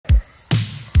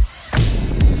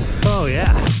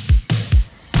yeah.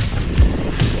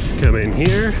 Come in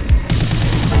here.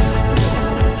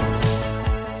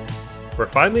 We're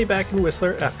finally back in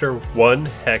Whistler after one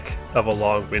heck of a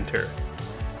long winter.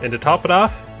 And to top it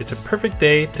off, it's a perfect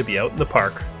day to be out in the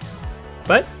park.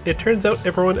 But it turns out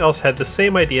everyone else had the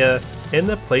same idea and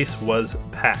the place was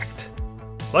packed.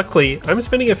 Luckily, I'm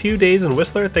spending a few days in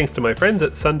Whistler thanks to my friends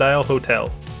at Sundial Hotel.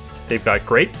 They've got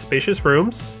great spacious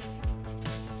rooms,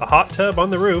 a hot tub on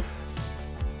the roof,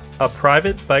 a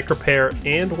private bike repair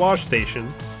and wash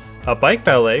station, a bike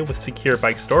valet with secure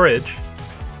bike storage,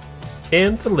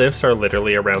 and the lifts are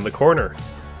literally around the corner.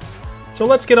 So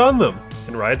let's get on them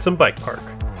and ride some bike park.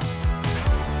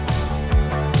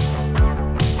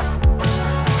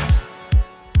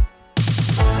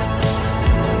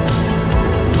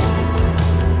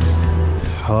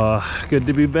 Good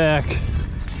to be back.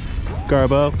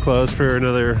 Garbo closed for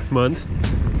another month.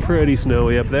 Pretty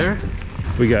snowy up there.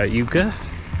 We got Yuka,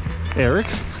 Eric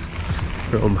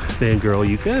from Fangirl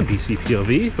Yuka,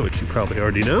 BCPOV, which you probably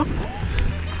already know.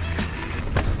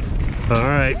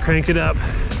 Alright, crank it up.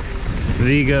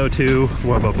 The go-to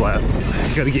warm-up lap.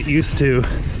 You gotta get used to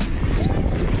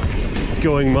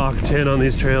going Mach 10 on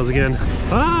these trails again.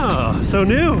 Ah, so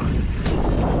new!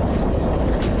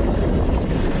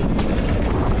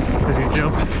 As you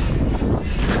jump,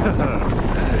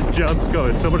 jumps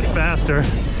going so much faster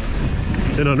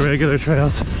than on regular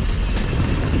trails.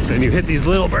 And you hit these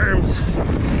little berms.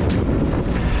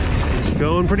 It's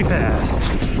going pretty fast.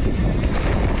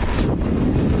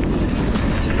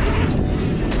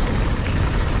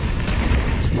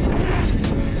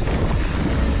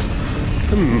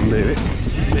 Maybe.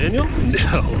 Manual?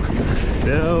 No.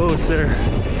 No, sir.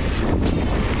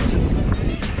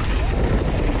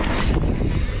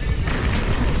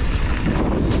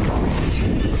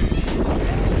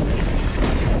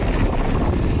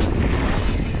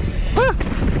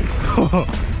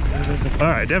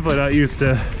 Alright, definitely not used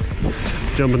to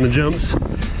jumping the jumps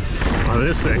on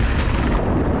this thing.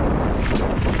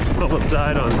 Almost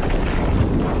died on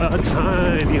a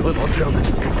tiny little jump.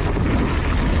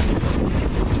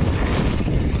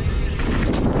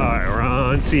 Alright, we're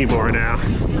on Seymour now.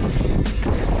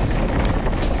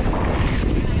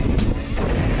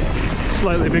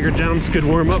 Slightly bigger jumps, good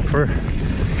warm up for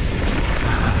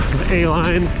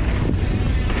A-line.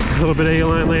 A little bit of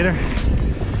A-line later.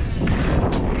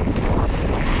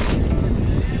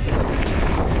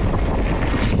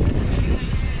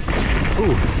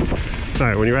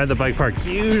 Alright, when you ride the bike park,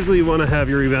 you usually want to have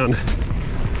your rebound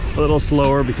a little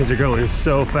slower because you're going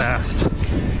so fast.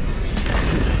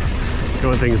 You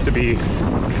want things to be a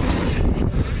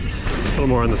little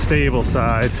more on the stable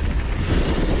side.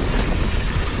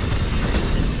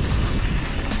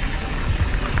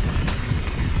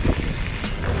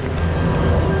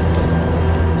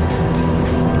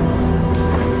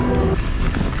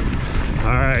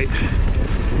 Alright,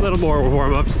 a little more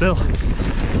warm up still.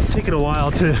 It's taking a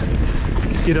while to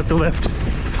get up the lift.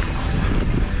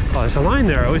 Oh, there's a line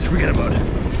there, I always forget about it.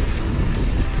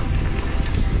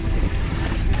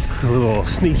 A little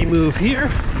sneaky move here.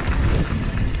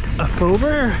 Up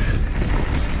over.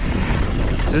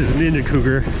 This is Ninja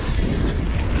Cougar.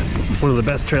 One of the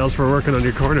best trails for working on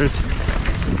your corners.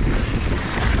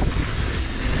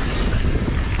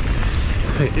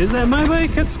 Hey, is that my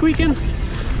bike that's squeaking?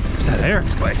 Or is that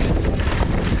Eric's bike?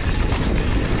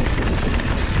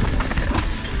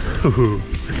 Ooh.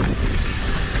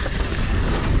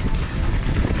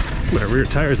 My rear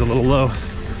tire's a little low,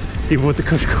 even with the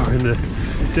cush car and the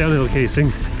downhill casing.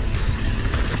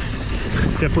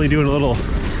 Definitely doing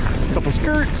a couple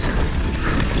skirts.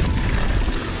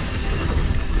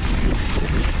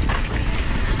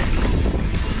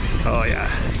 Oh yeah,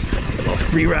 little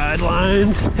free ride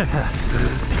lines.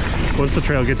 Once the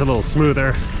trail gets a little smoother,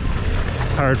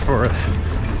 it's hard for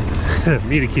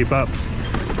me to keep up.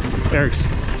 Eric's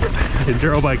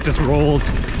enduro bike just rolls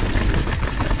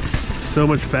so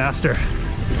much faster.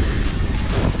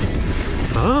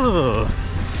 Oh,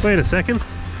 wait a second.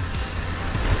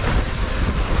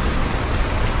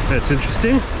 That's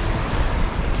interesting.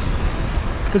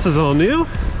 This is all new.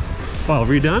 Well,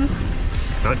 redone.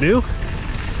 Not new.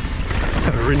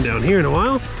 Haven't ridden down here in a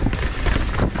while.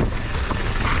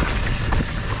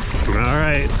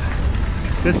 Alright.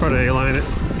 This part of the A-line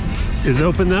is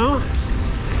open though.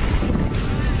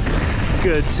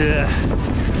 Good to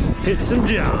hit some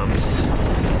jumps.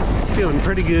 Feeling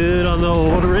pretty good on the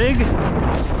old rig.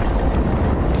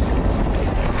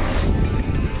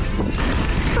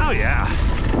 Oh yeah.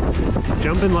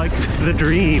 Jumping like the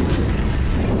dream.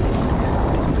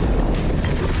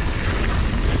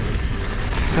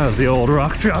 How's the old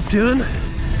rock drop doing?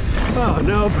 Oh,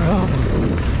 no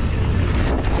problem.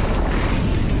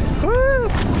 Woo!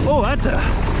 Oh,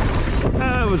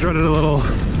 I was running a little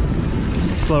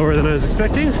slower than I was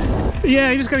expecting.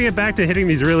 Yeah, you just gotta get back to hitting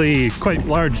these really quite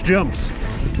large jumps.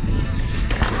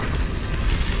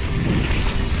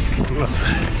 Oh,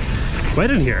 it's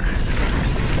wet in here.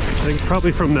 I think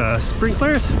probably from the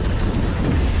sprinklers.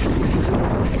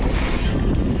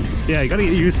 Yeah, you gotta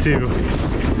get used to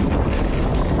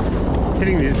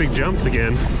hitting these big jumps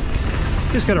again.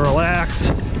 Just gotta relax,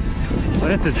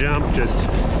 let the jump just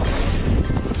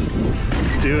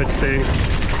do its thing.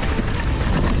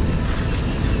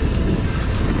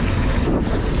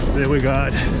 Then we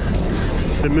got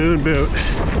the moon boot.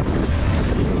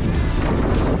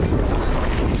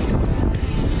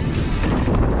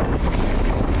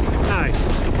 Nice.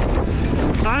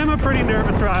 I'm a pretty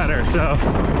nervous rider, so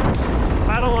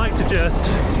I don't like to just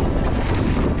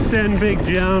send big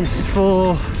jumps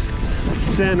full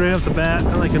sand right off the bat.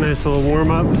 I like a nice little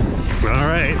warm up. All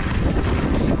right,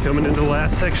 coming into the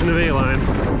last section of A-line.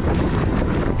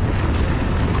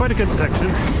 Quite a good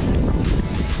section.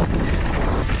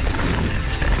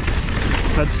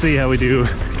 Let's see how we do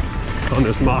on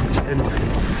this Mach 10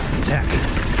 tech.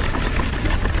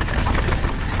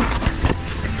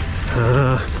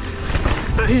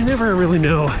 I never really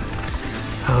know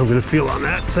how I'm gonna feel on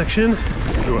that section.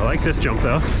 Ooh, I like this jump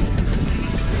though.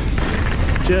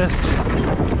 Just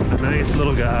a nice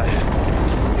little guy.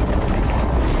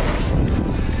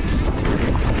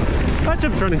 That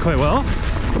jump's running quite well.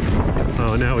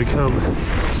 Oh, now we come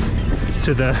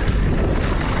to the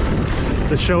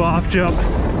show-off jump.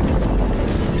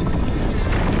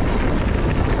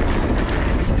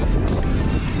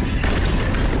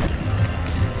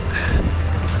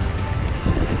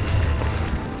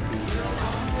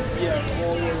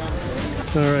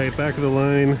 All right, back of the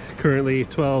line, currently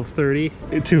 12:30.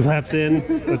 2 laps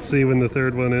in. Let's see when the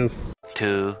third one is.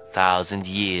 2,000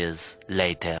 years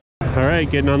later. All right,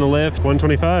 getting on the lift,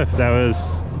 125. That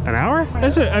was an hour?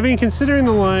 That's it. I mean, considering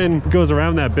the line goes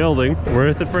around that building,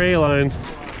 worth it for A-line.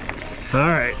 All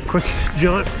right, quick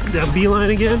jaunt down B-line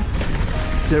again.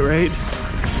 Is it right?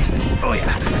 Oh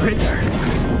yeah, right there.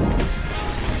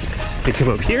 They come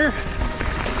up here,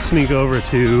 sneak over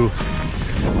to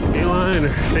A-line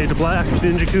or fade to black,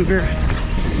 Ninja Cougar.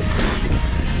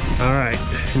 All right,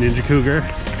 Ninja Cougar.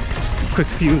 Quick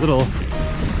few little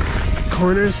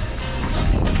corners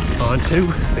onto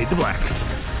fade to black.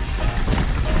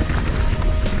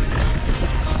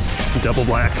 Double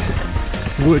black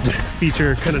wood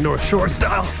feature, kind of North Shore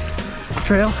style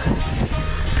trail.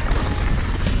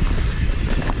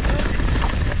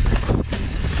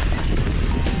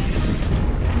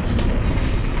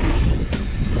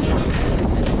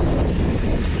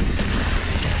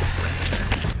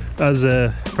 That was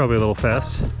probably a little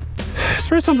fast. I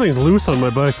swear something's loose on my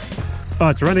bike. Oh,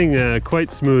 it's running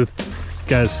quite smooth.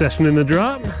 Guys, session in the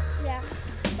drop. Yeah,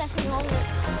 session all of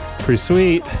it. Pretty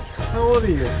sweet. How old are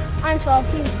you? I'm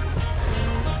 12. He's...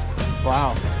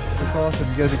 Wow, that's awesome.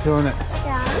 You guys are killing it.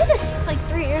 Yeah, I did this like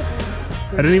 3 years ago.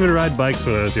 I didn't even ride bikes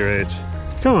when I was your age.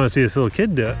 Come on, see this little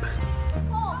kid do it.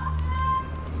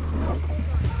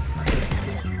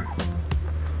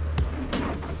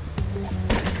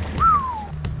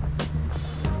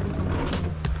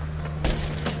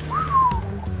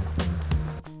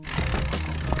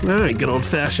 All right, good old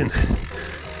fashioned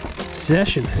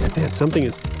session. Man, something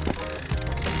is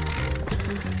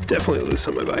definitely loose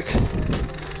on my bike.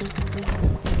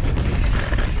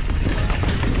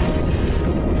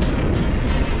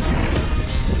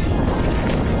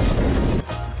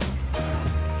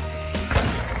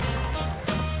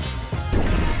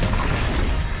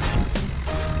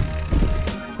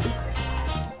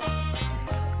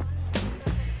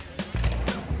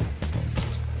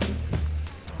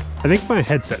 I think my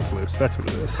headset's loose, that's what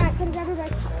it is. Alright, could you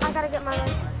grab I gotta get my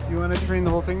bike. You want to train the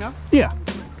whole thing now? Yeah.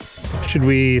 Should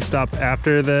we stop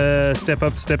after the step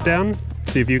up, step down?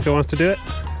 See if Yuka wants to do it?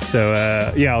 So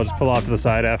yeah, I'll just pull off to the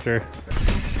side after.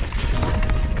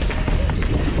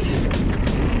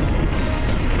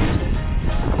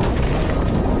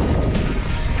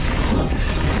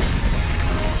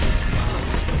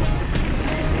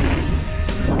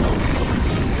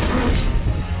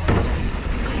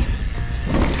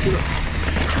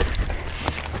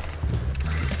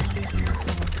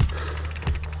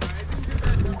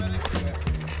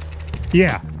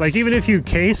 Yeah, like even if you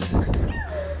case.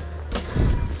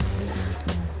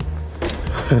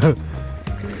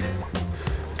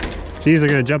 Geez, they're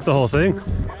gonna jump the whole thing.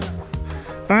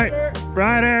 All right,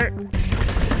 rider.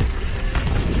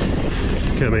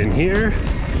 Come in here.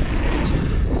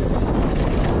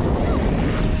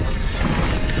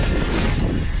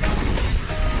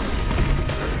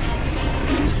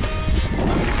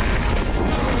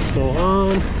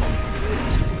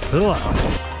 little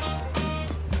off.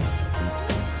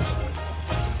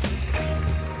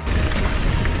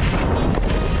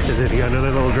 And then you got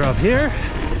another little drop here.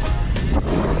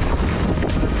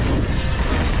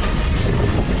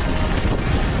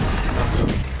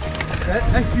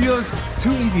 That feels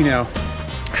too easy now.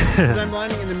 'Cause I'm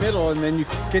landing in the middle and then you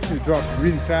get to the drop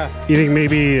really fast. You think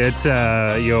maybe it's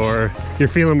you're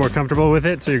feeling more comfortable with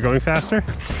it, so you're going faster?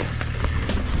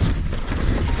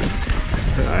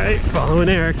 All right, following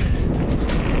Eric.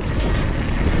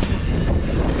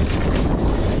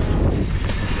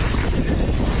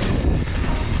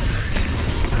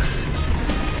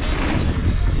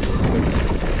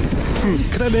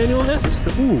 Could I manual this?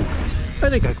 Ooh, I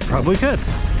think I probably could.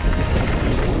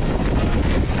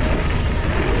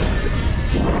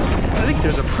 I think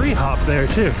there's a pre-hop there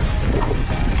too.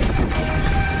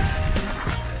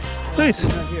 Nice.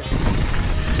 Not here.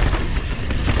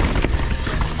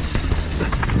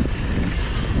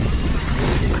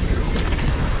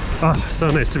 Oh, so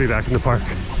nice to be back in the park.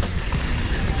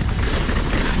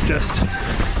 Just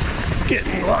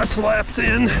getting lots of laps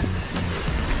in.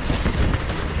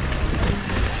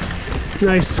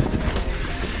 Nice,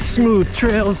 smooth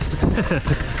trails.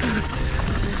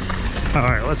 All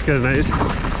right, let's get a nice.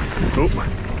 Oh,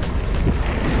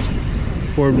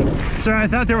 warmed up. Sorry, I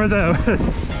thought there was a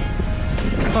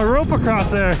rope across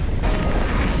there.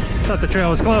 Thought the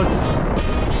trail was closed.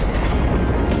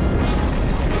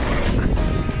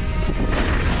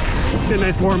 Get a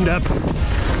nice warmed up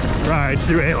ride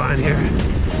through A-line here.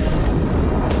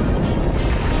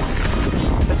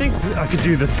 I think I could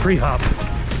do this pre-hop,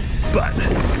 but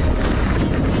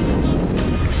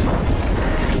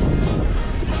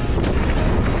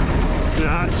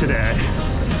not today.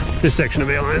 This section of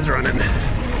A-line's running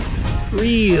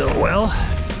real well.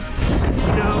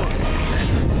 You know,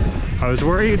 I was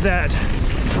worried that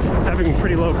having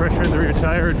pretty low pressure in the rear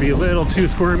tire would be a little too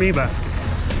squirmy, but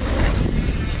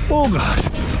oh gosh.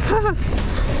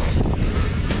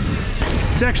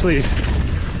 It's actually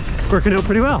working out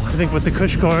pretty well, I think, with the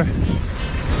cush core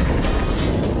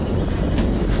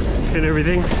and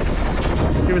everything,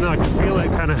 even though I can feel it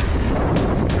kind of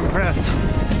compressed.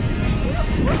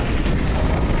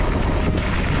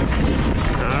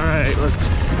 All right, let's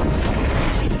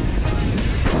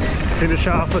finish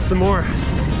off with some more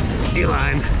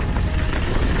E-line.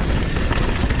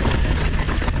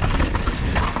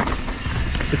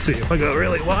 Let's see if I go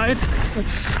really wide.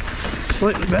 That's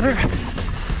slightly better.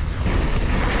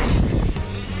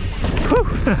 Whew.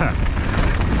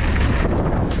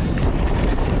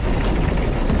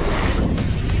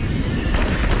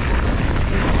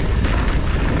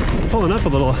 Pulling up a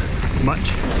little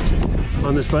much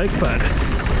on this bike, but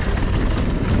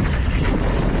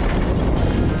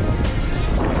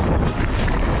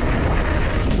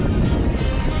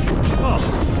oh,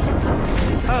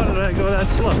 how did I go that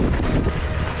slow?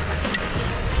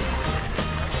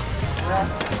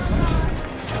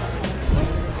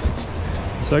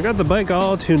 So I got the bike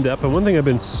all tuned up, and one thing I've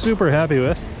been super happy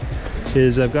with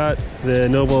is I've got the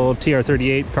Noble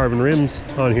TR38 carbon rims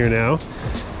on here now,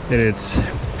 and it's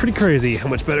pretty crazy how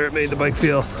much better it made the bike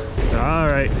feel. All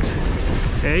right,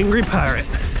 Angry Pirate.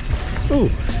 Ooh,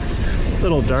 a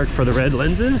little dark for the red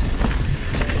lenses.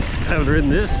 Haven't ridden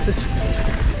this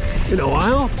in a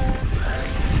while.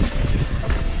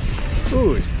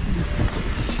 Ooh.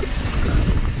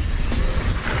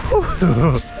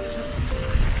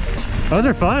 Those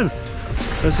are fun.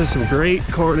 This is some great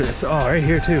corners. Oh, right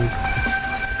here too.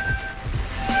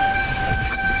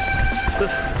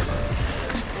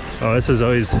 Oh, this is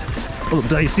always a little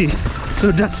dicey.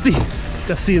 So dusty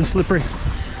and slippery.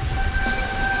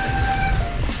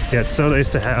 Yeah, it's so nice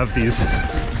to have these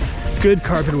good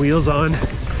carbon wheels on.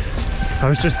 I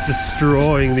was just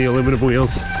destroying the aluminum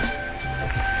wheels.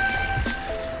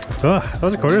 Oh,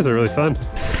 those corners are really fun.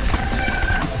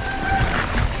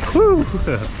 Woo!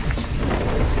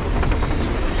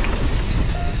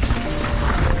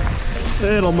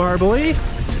 Little marbly,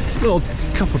 little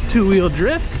couple two-wheel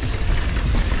drifts.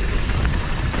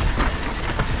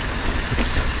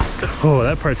 Oh,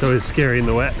 that part's always scary in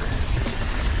the wet.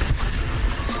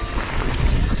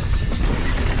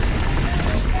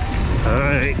 All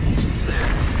right,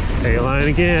 A-line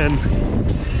again.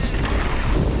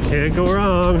 Can't go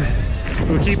wrong.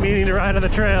 We keep meaning to ride on the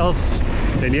trails,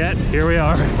 and yet here we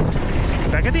are,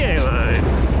 back at the A-line.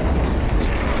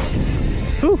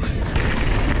 Whew.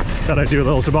 Thought I'd do a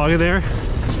little toboggan there.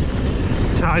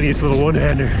 Tiniest little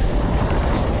one-hander.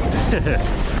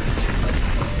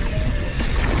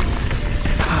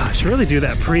 I should really do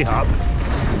that pre-hop.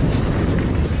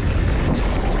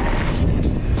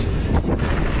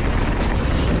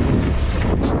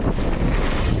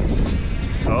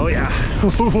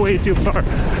 Way too far.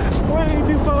 Way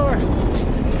too far.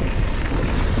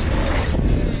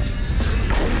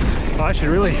 Oh, I should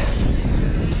really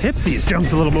hip these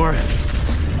jumps a little more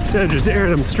instead of just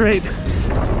airing them straight.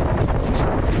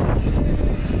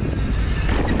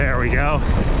 There we go.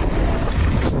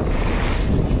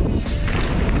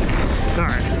 All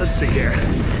right, let's see here.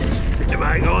 Am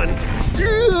I going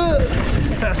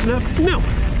fast enough? No.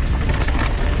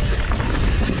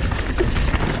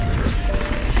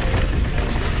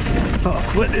 Oh,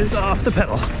 foot is off the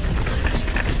pedal.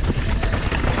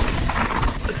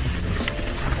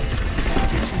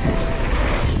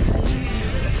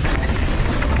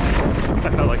 I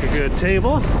felt like a good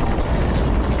table.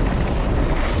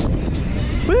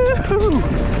 Woohoo!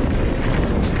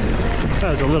 That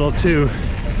was a little too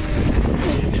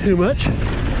much.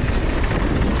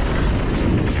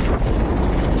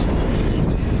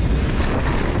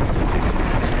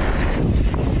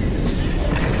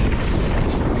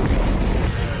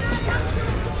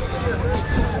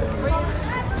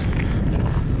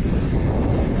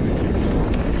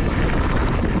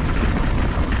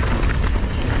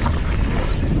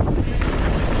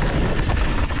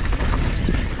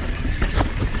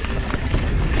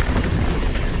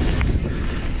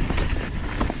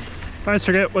 I always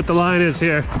forget what the line is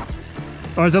here.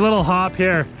 Oh, there's a little hop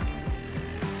here.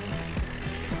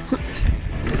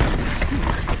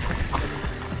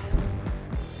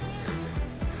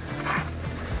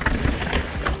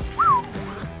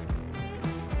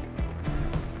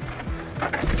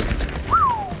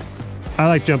 I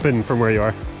like jumping from where you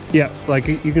are. Yeah, like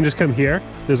you can just come here.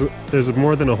 There's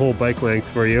more than a whole bike length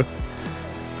for you.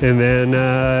 And then,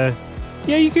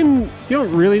 yeah, you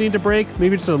don't really need to brake.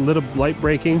 Maybe just a little light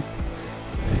braking.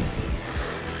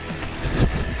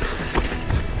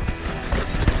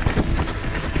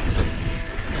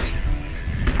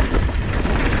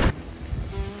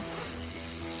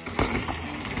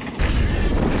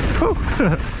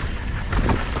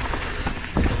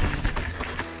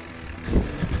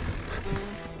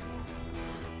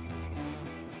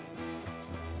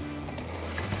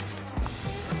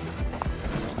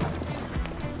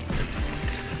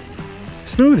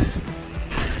 Smooth.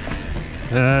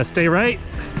 Stay right.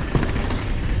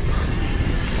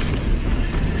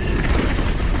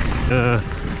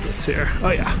 Let's see here.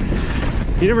 Oh yeah.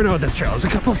 You never know with this trail. There's a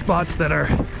couple spots that are.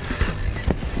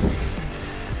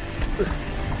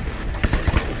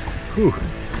 Whew.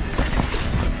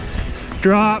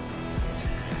 Drop.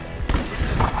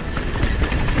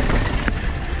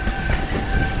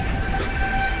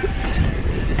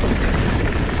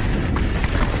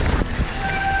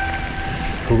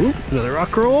 Ooh, another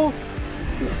rock roll.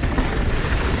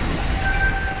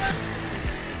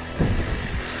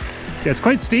 Yeah, it's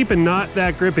quite steep and not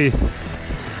that grippy.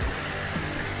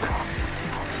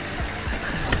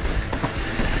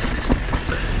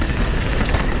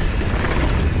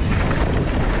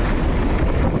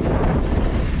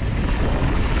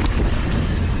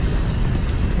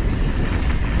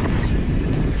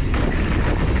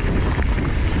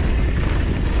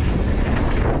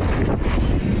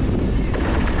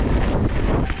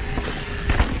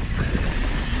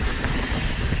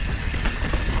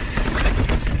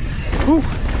 Whew.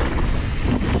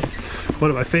 One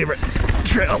of my favorite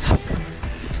trails.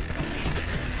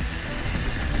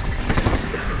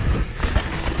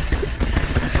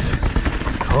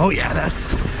 Oh yeah,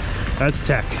 that's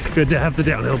tech. Good to have the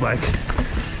downhill bike.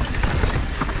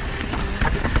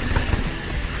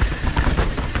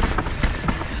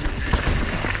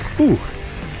 Ooh.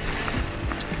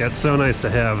 Yeah, it's so nice to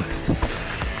have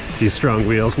these strong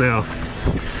wheels now.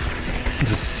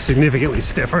 Just significantly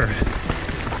stiffer.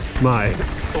 My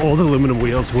old aluminum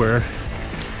wheels were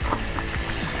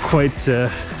quite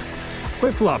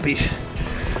floppy.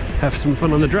 Have some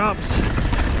fun on the drops.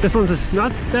 This one's just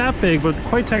not that big, but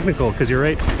quite technical because you're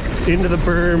right into the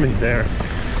berm there.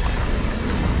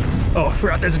 Oh, I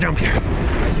forgot there's a jump here.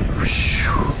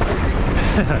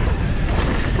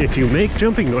 If you make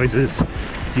jumping noises,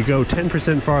 you go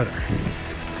 10% farther.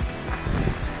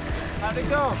 How'd it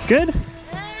go? Good. Good?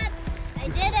 I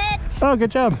did it. Oh, good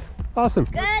job. Awesome.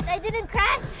 Good. I didn't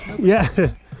crash. Yeah.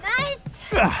 Nice.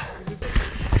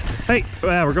 Hey,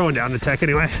 well, we're going down to tech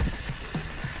anyway.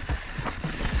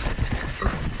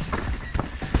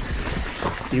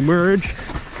 Emerge.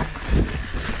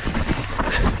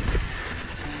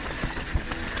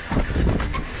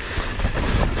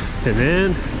 And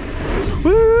then,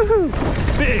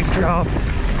 woohoo! Big drop.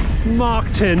 Mach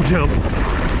 10 jump.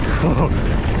 Oh,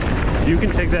 you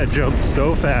can take that jump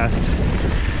so fast.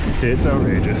 It's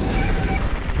outrageous.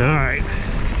 All right.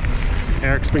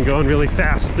 Eric's been going really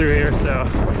fast through here, so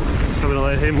I'm gonna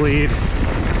let him lead.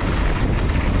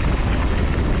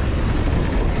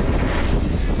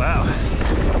 Wow.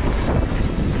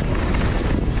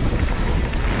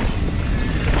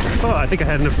 Oh, I think I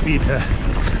had enough speed to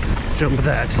jump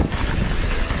that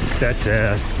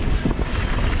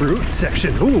root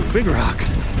section. Ooh, big rock.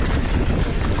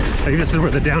 I think this is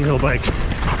where the downhill bike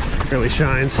really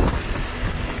shines.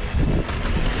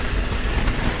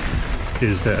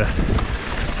 Is the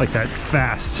like that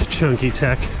fast, chunky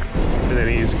tech, and then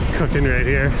he's cooking right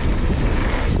here.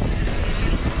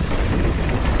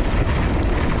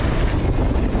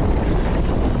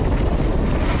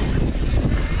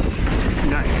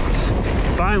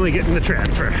 Nice. Finally getting the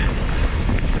transfer.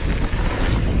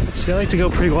 See, I like to go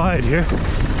pretty wide here.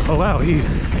 Oh wow, he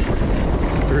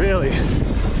really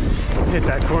hit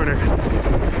that corner.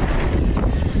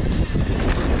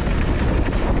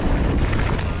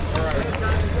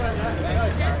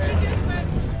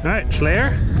 All right,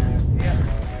 Schleyer.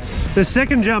 The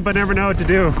second jump, I never know what to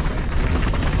do.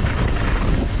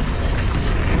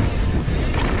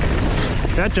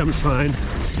 That jump's fine.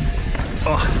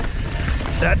 Oh,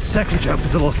 that second jump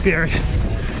is a little scary.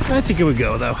 I think it would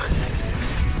go though.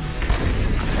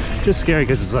 Just scary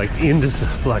because it's like into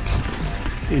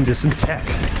some tech.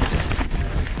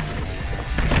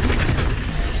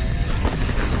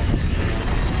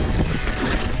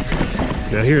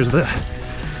 Now here's the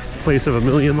place of a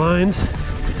million lines.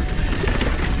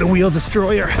 The wheel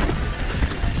destroyer.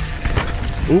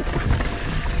 Oop,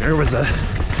 there was a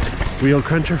wheel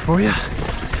cruncher for you.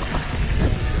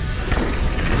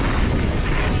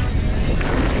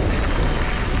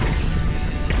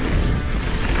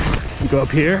 Go up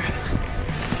here.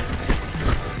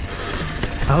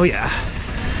 Oh yeah.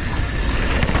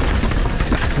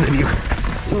 And then you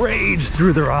rage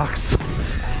through the rocks.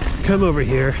 Come over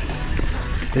here.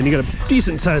 Then you got a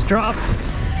decent sized drop.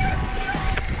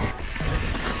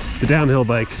 The downhill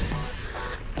bike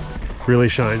really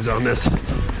shines on this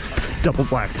double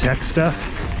black tech stuff.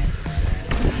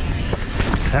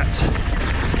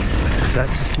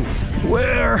 That's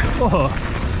where, oh,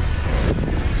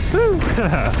 whew,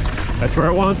 that's where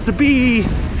it wants to be.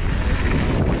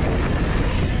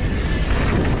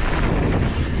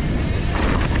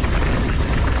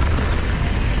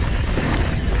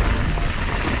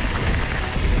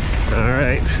 All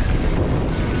right,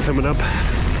 coming up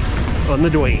on the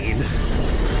Dwayne.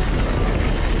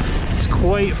 It's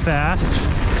quite fast.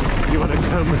 You want to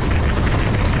come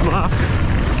off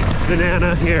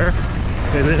banana here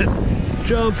and then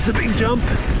jump the big jump.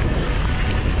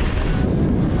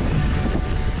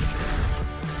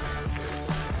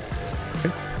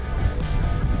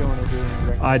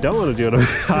 I don't want to do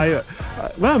it.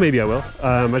 Well, maybe I will.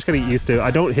 I'm just gonna get used to.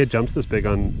 I don't hit jumps this big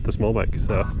on the small bike,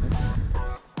 so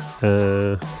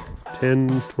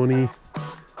 10, 20,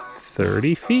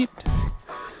 30 feet.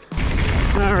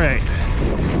 All right,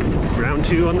 round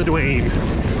 2 on the Dwayne.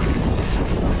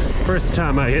 First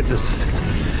time I hit this,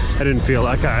 I didn't feel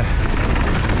like I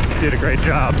did a great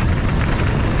job.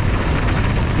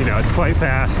 You know, it's quite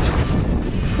fast.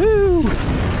 Woo!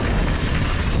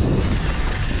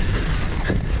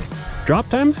 Drop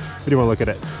time? Or do you want to look at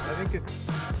it? I think it's,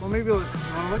 well, maybe, you want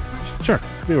to look first? Sure,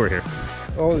 maybe we're here.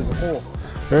 Oh, there's a hole.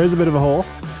 There is a bit of a hole.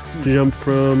 Jump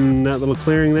from that little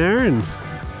clearing there and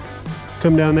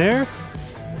come down there.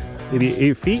 Maybe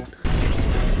 8 feet.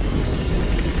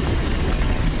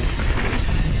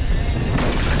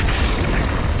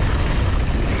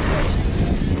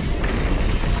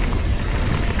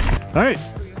 All right,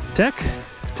 tech,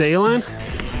 tail on.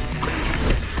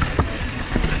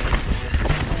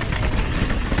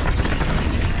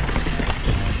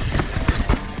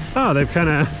 Oh, they've kind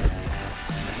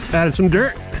of added some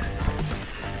dirt.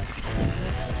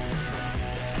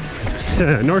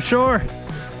 North Shore.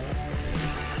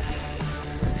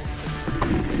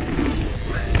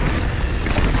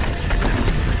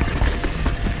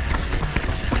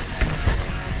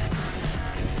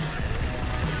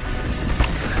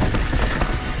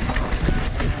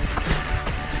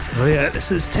 Oh yeah,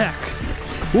 this is tech.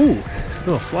 Ooh,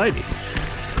 little slidey.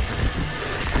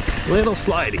 Little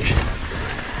slidey.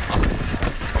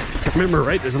 Remember,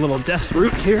 right, there's a little death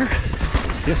root here.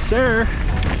 Yes, sir.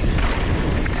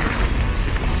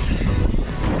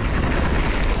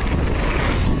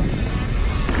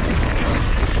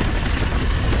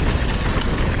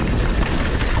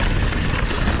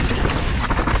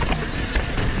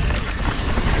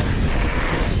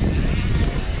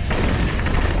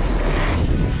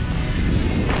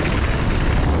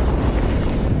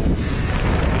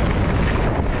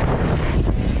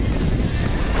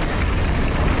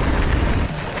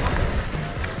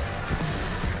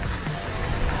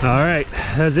 All right,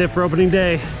 that's it for opening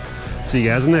day. See you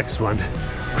guys in the next one.